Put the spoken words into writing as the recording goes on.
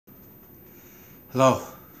Hello,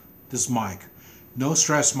 this is Mike,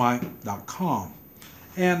 NoStressMike.com,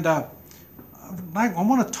 and I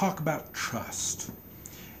want to talk about trust.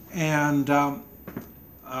 And the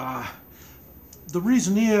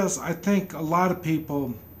reason is I think a lot of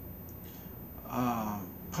people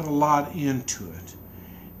put a lot into it,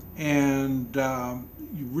 and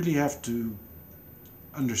you really have to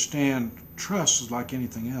understand trust is like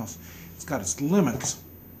anything else. It's got its limits.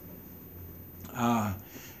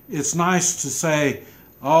 It's nice to say,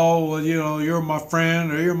 oh, well, you're my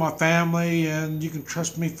friend or you're my family and you can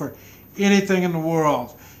trust me for anything in the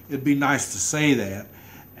world. It'd be nice to say that.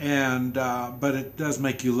 And but it does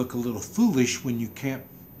make you look a little foolish when you can't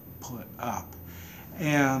put up.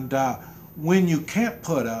 And when you can't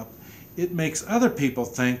put up, it makes other people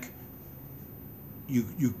think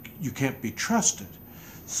you can't be trusted.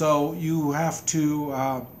 So you have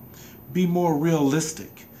to be more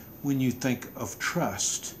realistic when you think of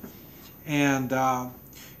trust. And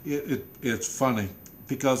it's funny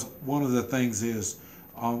because one of the things is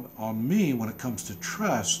on me when it comes to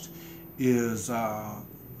trust is the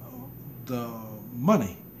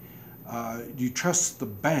money. You trust the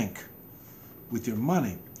bank with your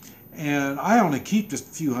money. And I only keep just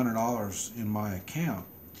a few $100s in my account.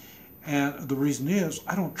 And the reason is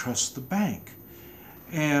I don't trust the bank.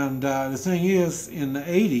 And the thing is, in the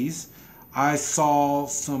 80s, I saw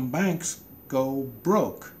some banks go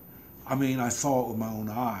broke. I mean, I saw it with my own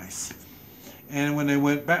eyes. And when they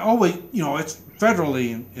went back, oh, wait, it's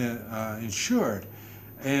federally insured.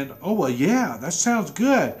 And, oh, well, yeah, that sounds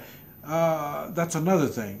good. That's another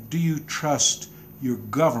thing. Do you trust your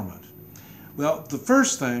government? Well, the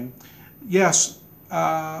first thing, yes,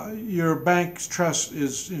 your bank's trust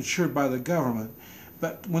is insured by the government.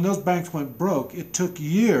 But when those banks went broke, it took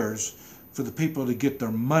years for the people to get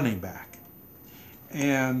their money back.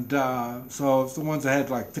 And so if the ones that had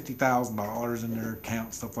like $50,000 in their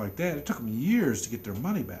account, stuff like that, it took them years to get their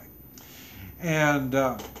money back. And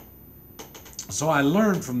so I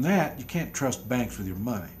learned from that you can't trust banks with your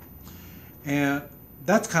money. And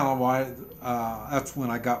that's kind of why, that's when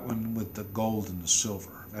I got one with the gold and the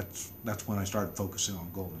silver. That's when I started focusing on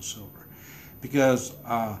gold and silver. Because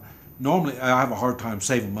normally I have a hard time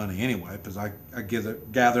saving money anyway, because I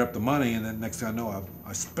gather up the money and then next thing I know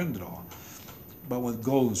I spend it all. But with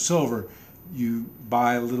gold and silver, you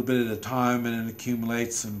buy a little bit at a time and it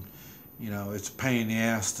accumulates, and it's a pain in the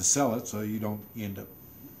ass to sell it, so you end up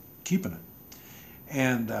keeping it.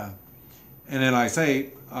 And then I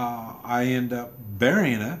end up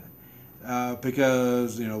burying it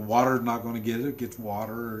because water's not going to get it. It gets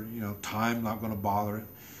water, or time not going to bother it.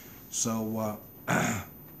 So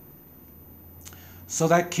so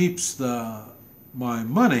that keeps my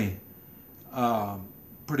money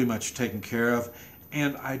pretty much taken care of,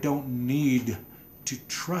 and I don't need to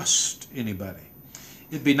trust anybody.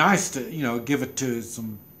 It'd be nice to give it to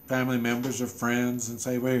some family members or friends and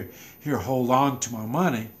say, well, here, hold on to my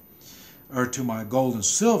money or to my gold and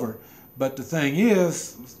silver. But the thing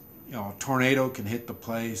is, a tornado can hit the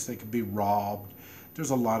place, they could be robbed,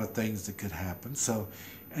 there's a lot of things that could happen. So,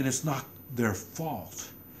 and it's not their fault.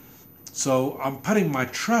 So I'm putting my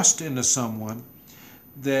trust into someone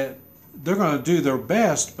that they're going to do their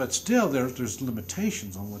best, but still there's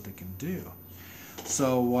limitations on what they can do.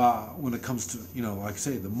 So when it comes to, like I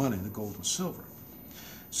say, the money, the gold and silver.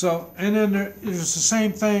 So, and then there's the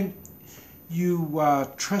same thing. You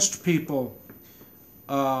trust people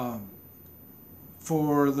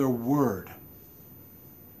for their word.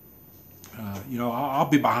 I'll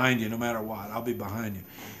be behind you no matter what. I'll be behind you.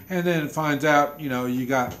 And then it finds out, you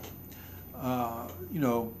got,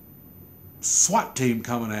 SWAT team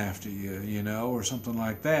coming after you, or something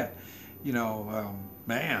like that.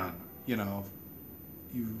 Man,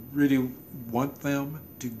 you really want them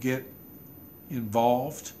to get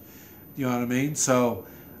involved. You know what I mean? So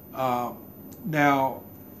now,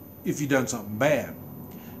 if you've done something bad,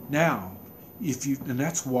 now and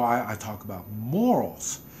that's why I talk about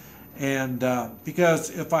morals. And because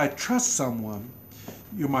if I trust someone,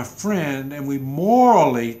 you're my friend, and we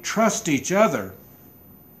morally trust each other,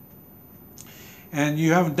 and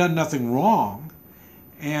you haven't done nothing wrong,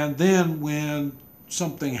 and then when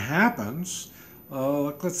something happens,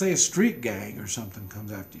 let's say a street gang or something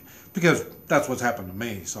comes after you, because that's what's happened to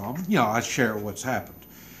me, so I share what's happened.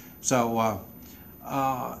 So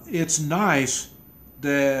it's nice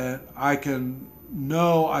that I can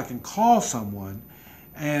call someone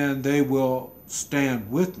and they will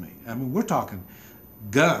stand with me. I mean, we're talking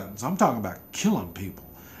guns. I'm talking about killing people.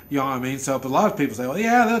 You know what I mean? So if a lot of people say, well,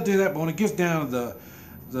 yeah, they'll do that, but when it gets down to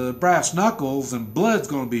the brass knuckles and blood's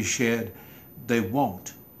going to be shed, they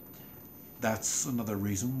won't. that's another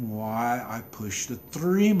reason why I push the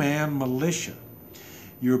three-man militia.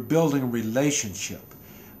 You're building a relationship.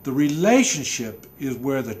 The relationship is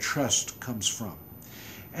where the trust comes from.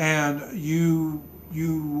 And you're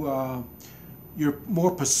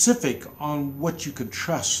more specific on what you can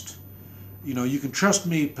trust. You know, you can trust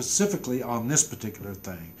me specifically on this particular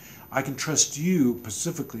thing. I can trust you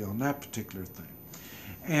specifically on that particular thing.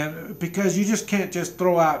 And because you just can't just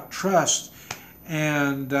throw out trust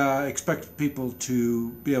and expect people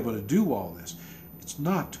to be able to do all this. It's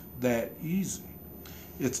not that easy.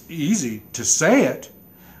 It's easy to say it,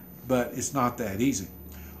 but it's not that easy.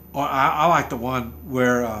 Or I like the one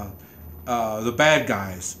where the bad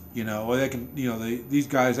guys, you know, or they can, you know, these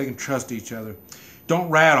guys, they can trust each other. Don't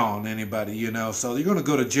rat on anybody, you know, so you're going to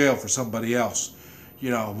go to jail for somebody else. You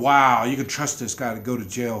know, wow, you can trust this guy to go to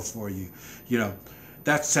jail for you. You know,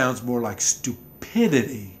 that sounds more like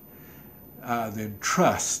stupidity than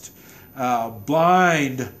trust.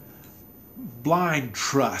 Blind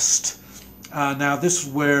trust. Now, this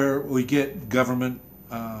is where we get government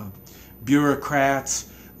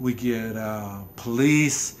bureaucrats, we get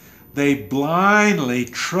police. They blindly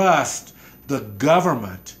trust the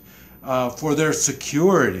government for their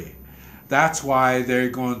security. That's why they're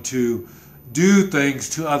going to do things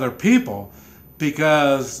to other people,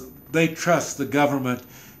 because they trust the government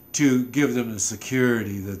to give them the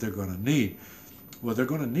security that they're going to need. Well, they're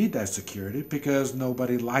going to need that security because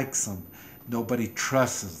nobody likes them. Nobody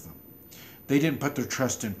trusts them. They didn't put their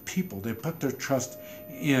trust in people. They put their trust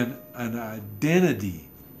in an identity.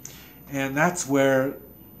 And that's where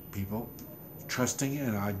people trusting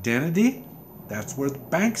an identity, that's where the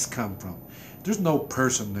banks come from. There's no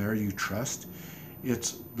person there you trust.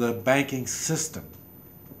 It's the banking system.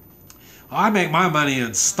 I make my money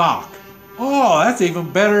in stock. Oh, that's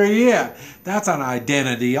even better yet. That's an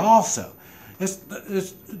identity also.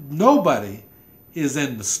 It's nobody is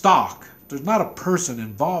in the stock. There's not a person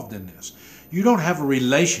involved in this. You don't have a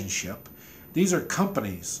relationship. These are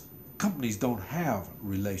companies. Companies don't have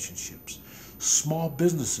relationships. Small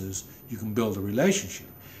businesses, you can build a relationship.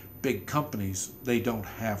 Big companies, they don't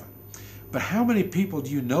have it. But how many people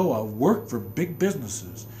do you know of work for big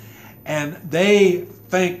businesses and they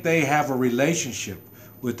think they have a relationship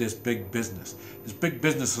with this big business? This big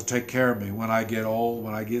business will take care of me when I get old,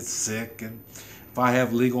 when I get sick, and if I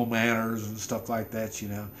have legal manners and stuff like that, you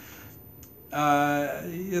know.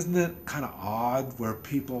 Isn't it kind of odd where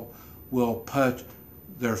people will put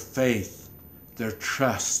their faith, their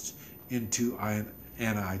trust into an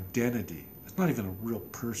identity? It's not even a real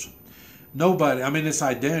person. Nobody, I mean, this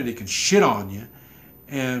identity can shit on you,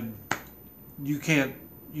 and you can't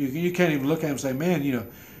even look at him and say, man, you know,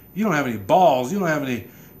 you don't have any balls, you don't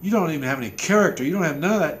even have any character, you don't have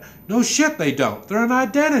none of that. No shit, they don't. They're an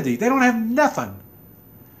identity. They don't have nothing.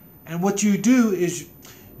 And what you do is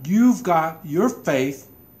you've got your faith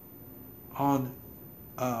on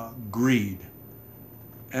greed.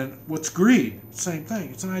 And what's greed? Same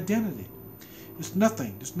thing. It's an identity. It's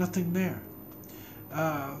nothing. There's nothing there.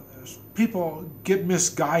 People get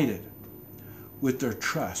misguided with their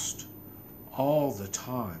trust all the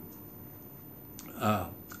time.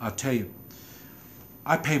 I'll tell you,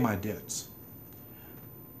 I pay my debts.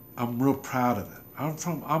 I'm real proud of it. I'm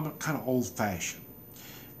kind of old-fashioned.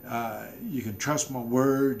 You can trust my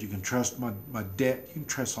word, you can trust my debt, you can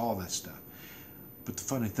trust all that stuff. But the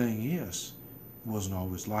funny thing is, it wasn't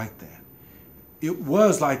always like that. It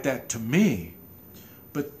was like that to me,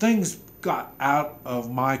 but things got out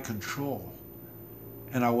of my control,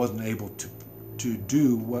 and I wasn't able to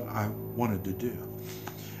do what I wanted to do.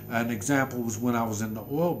 An example was when I was in the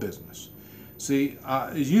oil business. See,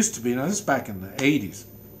 it used to be, now this is back in the 80s,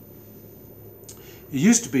 it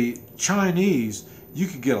used to be Chinese, you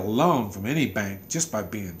could get a loan from any bank just by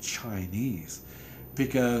being Chinese,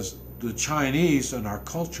 because the Chinese in our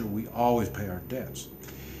culture, we always pay our debts.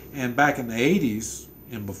 And back in the 80s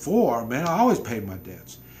and before, man, I always paid my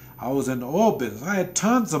debts. I was in the oil business. I had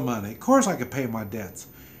tons of money. Of course I could pay my debts,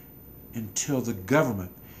 until the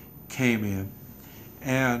government came in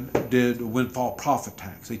and did a windfall profit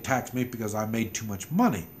tax. They taxed me because I made too much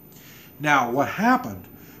money. Now, what happened?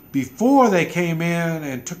 Before they came in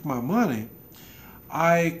and took my money,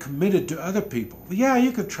 I committed to other people. Yeah,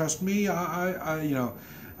 you can trust me. Yeah,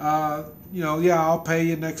 I'll pay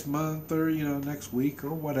you next month, or next week,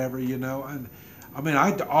 or whatever, And I mean,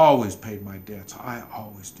 I always paid my debts. I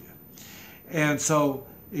always did. And so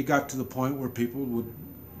it got to the point where people would,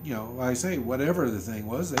 like I say, whatever the thing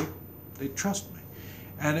was, they trust me.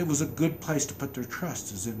 And it was a good place to put their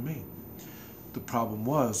trust, is in me. The problem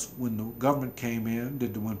was, when the government came in,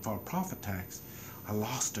 did the windfall profit tax, I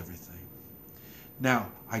lost everything.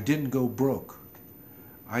 Now, I didn't go broke.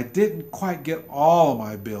 I didn't quite get all of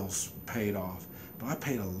my bills paid off, but I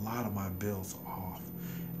paid a lot of my bills off.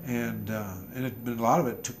 And a lot of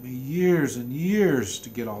it took me years and years to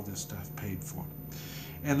get all this stuff paid for.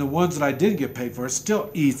 And the ones that I didn't get paid for, it still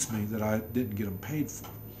eats me that I didn't get them paid for.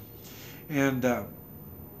 And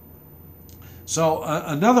so,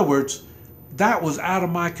 in other words, that was out of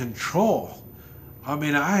my control. I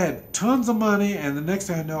mean, I had tons of money, and the next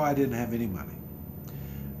thing I know, I didn't have any money.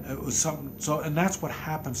 It was something. So, and that's what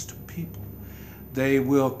happens to people. They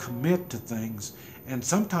will commit to things, and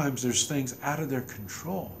sometimes there's things out of their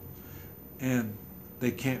control, and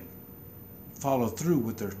they can't follow through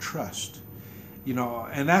with their trust. You know,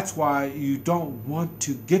 and that's why you don't want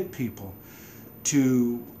to get people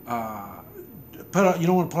to you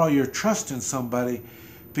don't want to put all your trust in somebody,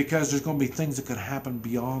 because there's going to be things that could happen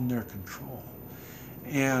beyond their control,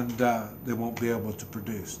 and they won't be able to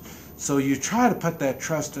produce. So you try to put that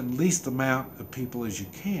trust in least amount of people as you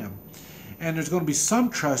can, and there's going to be some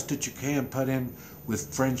trust that you can put in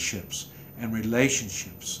with friendships and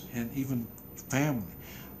relationships and even family,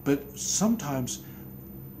 but sometimes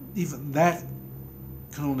even that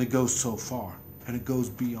can only go so far, and it goes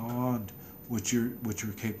beyond what you're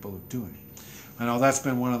capable of doing. I know that's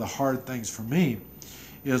been one of the hard things for me,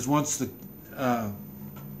 is once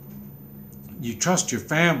you trust your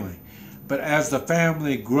family, but as the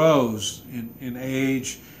family grows in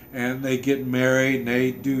age and they get married and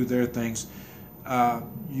they do their things,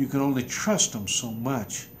 you can only trust them so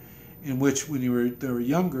much, in which when they were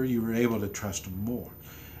younger, you were able to trust them more.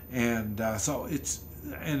 And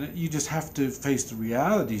and you just have to face the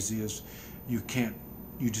realities is you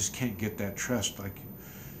just can't get that trust like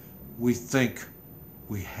we think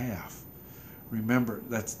we have. Remember,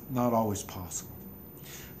 that's not always possible.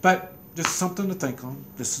 But just something to think on.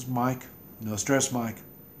 This is Mike,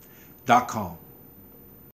 NoStressMike.com.